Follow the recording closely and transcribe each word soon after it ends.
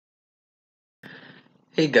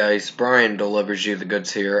Hey guys, Brian delivers you the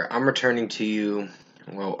goods here. I'm returning to you,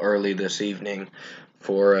 early this evening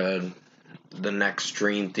for the next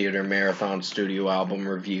Dream Theater Marathon Studio album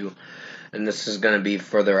review. And this is going to be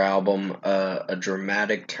for their album, A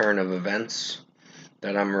Dramatic Turn of Events,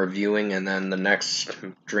 that I'm reviewing. And then the next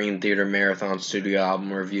Dream Theater Marathon Studio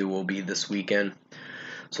album review will be this weekend.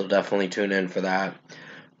 So definitely tune in for that.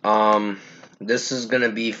 This is going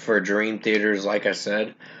to be for Dream Theaters, like I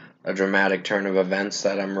said, a dramatic turn of events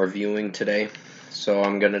that I'm reviewing today. So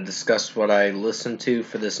I'm going to discuss what I listened to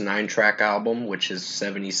for this 9-track album, which is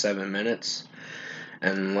 77 minutes,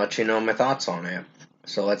 and let you know my thoughts on it.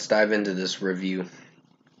 So let's dive into this review.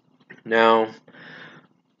 Now,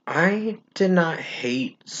 I did not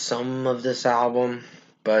hate some of this album,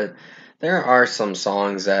 but there are some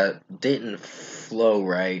songs that didn't flow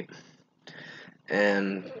right,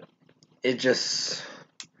 and it just,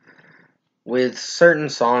 with certain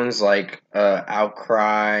songs like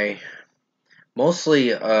Outcry,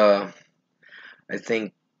 mostly I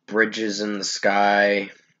think Bridges in the Sky,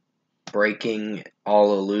 Breaking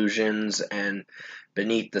All Illusions, and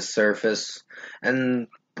Beneath the Surface. And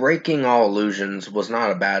Breaking All Illusions was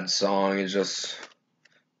not a bad song, it's just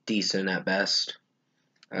decent at best.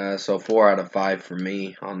 So 4 out of 5 for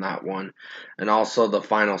me on that one. And also the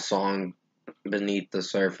final song, Beneath the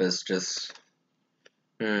Surface, just,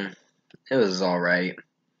 it was alright.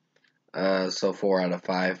 So 4 out of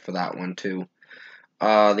 5 for that one too.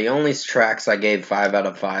 The only tracks I gave 5 out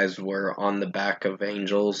of 5s were On the Back of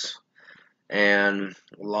Angels and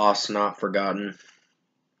Lost Not Forgotten.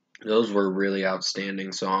 Those were really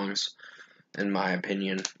outstanding songs, in my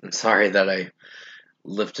opinion. I'm sorry that I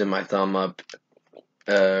lifted my thumb up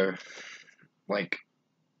like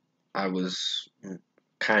I was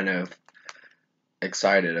kind of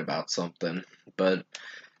excited about something. But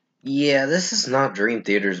yeah, this is not Dream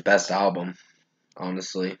Theater's best album,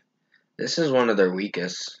 honestly. This is one of their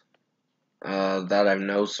weakest that I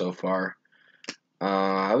know so far.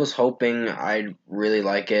 I was hoping I'd really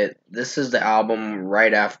like it. This is the album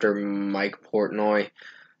right after Mike Portnoy,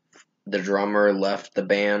 the drummer, left the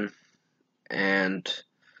band, and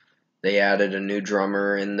they added a new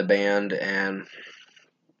drummer in the band, and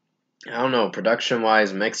I don't know,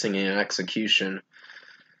 production-wise, mixing and execution,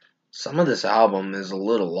 some of this album is a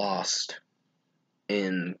little lost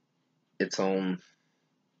in its own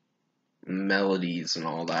melodies and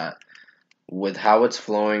all that. With how it's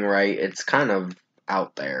flowing right, it's kind of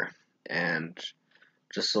out there and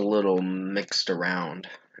just a little mixed around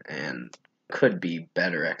and could be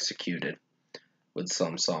better executed with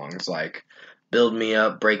some songs. Like Build Me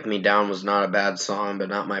Up, Break Me Down was not a bad song, but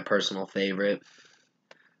not my personal favorite.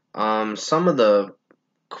 Some of the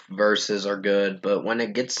verses are good, but when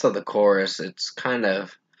it gets to the chorus, it's kind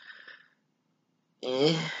of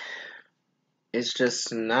it's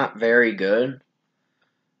just not very good.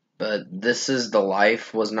 But This Is the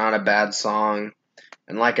Life was not a bad song.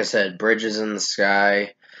 And like I said, Bridges in the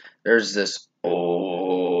Sky, there's this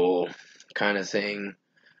oh kind of thing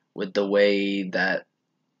with the way that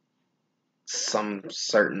some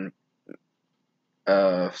certain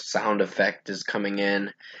sound effect is coming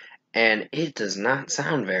in, and it does not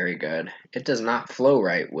sound very good. It does not flow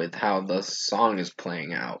right with how the song is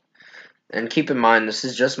playing out. And keep in mind, this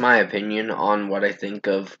is just my opinion on what I think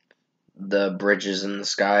of the Bridges in the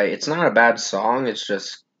Sky. It's not a bad song, it's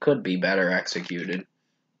just could be better executed,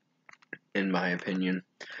 in my opinion.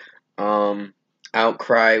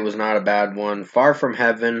 Outcry was not a bad one. Far From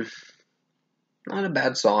Heaven, not a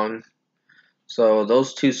bad song. So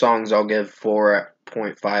those two songs I'll give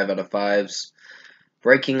 4.5 out of 5s.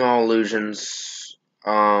 Breaking All Illusions,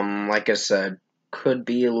 like I said, could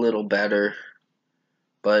be a little better,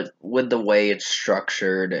 but with the way it's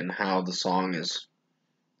structured and how the song is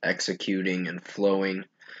executing and flowing,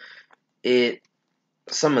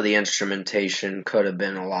 some of the instrumentation could have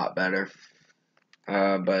been a lot better.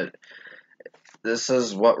 But this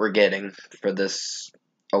is what we're getting for this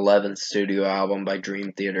 11th studio album by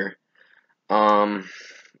Dream Theater.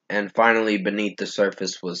 And finally, Beneath the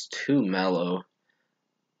Surface was too mellow.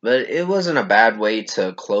 But it wasn't a bad way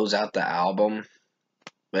to close out the album.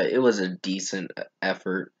 But it was a decent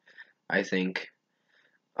effort, I think.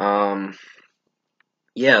 Yeah,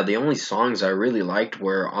 the only songs I really liked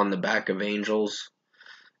were On the Back of Angels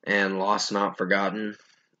and Lost Not Forgotten.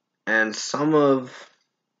 And some of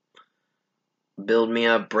Build Me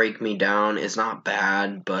Up, Break Me Down is not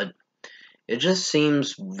bad, but it just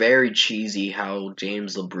seems very cheesy how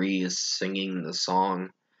James LaBrie is singing the song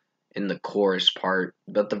in the chorus part,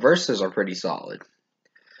 but the verses are pretty solid.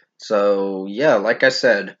 So, yeah, like I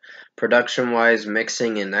said, production-wise,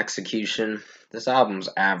 mixing and execution, this album's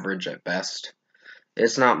average at best.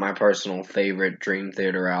 It's not my personal favorite Dream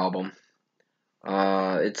Theater album.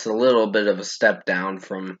 It's a little bit of a step down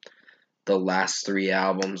from the last three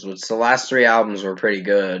albums, which the last three albums were pretty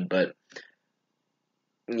good, but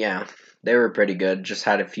yeah, they were pretty good. Just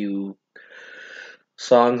had a few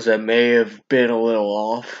songs that may have been a little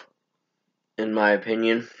off, in my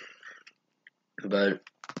opinion. But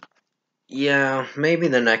yeah, maybe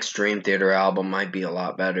the next Dream Theater album might be a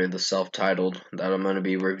lot better, the self-titled that I'm going to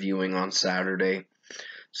be reviewing on Saturday.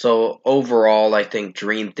 So overall, I think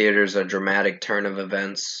Dream Theater's A Dramatic Turn of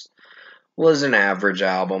Events was an average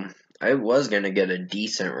album. I was going to get a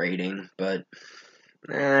decent rating, but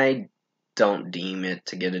I don't deem it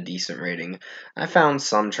to get a decent rating. I found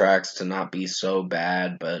some tracks to not be so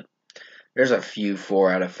bad, but there's a few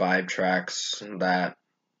 4 out of 5 tracks that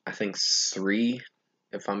I think 3,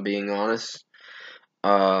 if I'm being honest,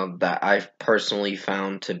 that I've personally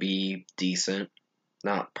found to be decent.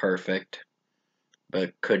 Not perfect,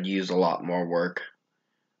 but could use a lot more work.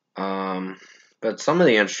 But some of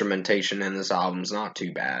the instrumentation in this album's not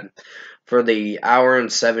too bad. For the hour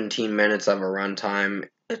and 17 minutes of a runtime,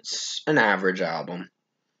 it's an average album,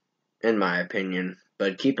 in my opinion.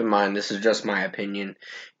 But keep in mind, this is just my opinion.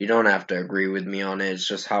 You don't have to agree with me on it. It's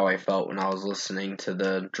just how I felt when I was listening to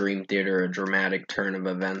the Dream Theater, A Dramatic Turn of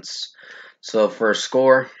Events. So for a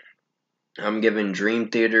score, I'm giving Dream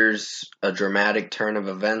Theater's A Dramatic Turn of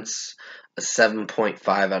Events a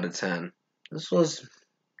 7.5 out of 10. This was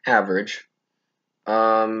average.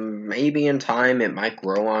 Maybe in time it might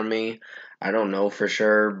grow on me. I don't know for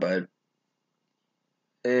sure, but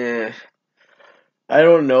I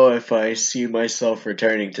don't know if I see myself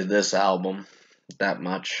returning to this album that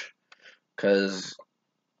much, because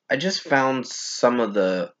I just found some of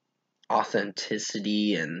the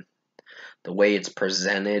authenticity and the way it's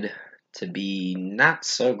presented to be not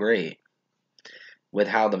so great with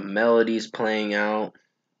how the melodies playing out,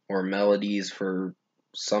 or melodies for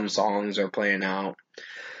some songs are playing out.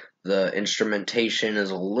 The instrumentation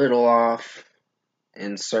is a little off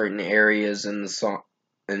in certain areas in the song,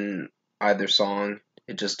 in either song.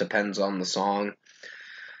 It just depends on the song.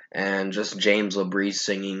 And just James LaBrie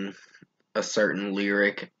singing a certain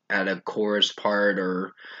lyric at a chorus part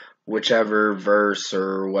or whichever verse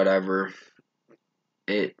or whatever,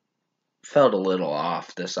 it felt a little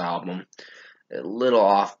off, this album. A little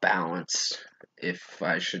off balance, if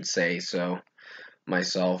I should say so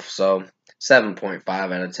myself. So 7.5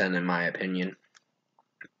 out of 10 in my opinion.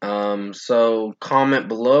 So comment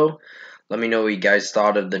below. Let me know what you guys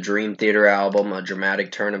thought of the Dream Theater album, A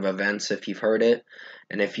Dramatic Turn of Events, if you've heard it.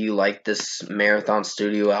 And if you like this Marathon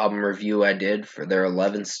Studio album review I did for their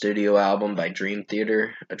 11th studio album by Dream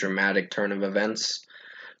Theater, A Dramatic Turn of Events,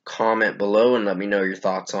 comment below and let me know your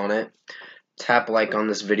thoughts on it. Tap like on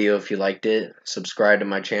this video if you liked it. Subscribe to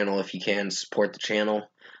my channel if you can. Support the channel.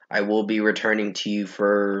 I will be returning to you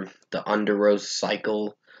for the Underoath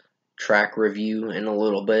Cycle track review in a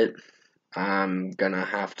little bit. I'm gonna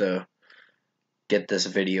have to get this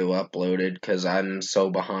video uploaded because I'm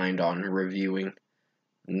so behind on reviewing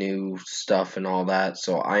new stuff and all that.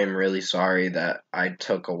 So I am really sorry that I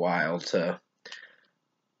took a while to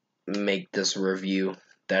make this review.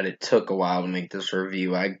 That it took a while to make this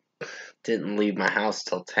review. I didn't leave my house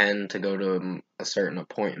till 10 to go to a certain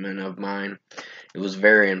appointment of mine. It was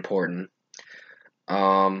very important.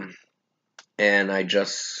 And I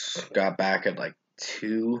just got back at like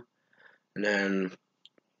 2, and then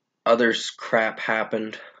other crap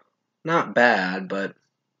happened. Not bad, but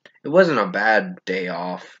it wasn't a bad day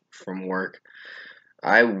off from work.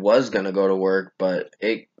 I was gonna go to work, but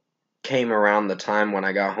it came around the time when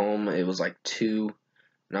I got home. It was like 2,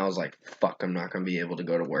 and I was like, fuck, I'm not gonna be able to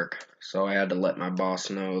go to work. So I had to let my boss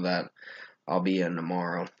know that I'll be in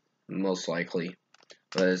tomorrow, most likely.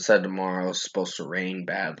 But it said tomorrow it's supposed to rain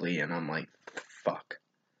badly, and I'm like, fuck.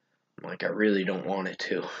 I'm like, I really don't want it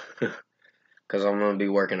to. Because I'm going to be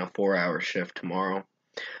working a 4-hour shift tomorrow.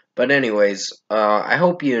 But anyways, I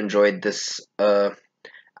hope you enjoyed this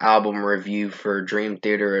album review for Dream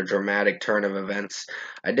Theater, A Dramatic Turn of Events.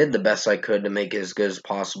 I did the best I could to make it as good as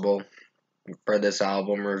possible for this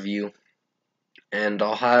album review. And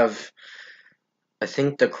I'll have, I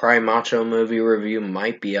think the Cry Macho movie review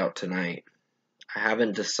might be out tonight. I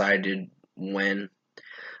haven't decided when,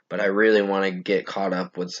 but I really want to get caught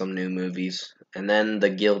up with some new movies. And then the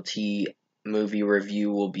Guilty movie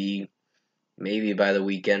review will be maybe by the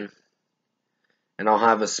weekend. And I'll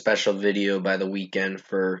have a special video by the weekend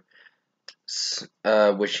for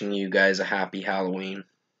wishing you guys a happy Halloween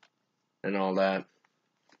and all that.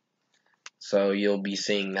 So you'll be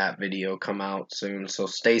seeing that video come out soon. So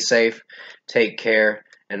stay safe, take care,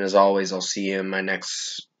 and as always, I'll see you in my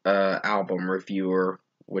next album review or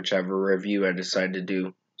whichever review I decide to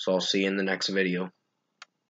do. So I'll see you in the next video.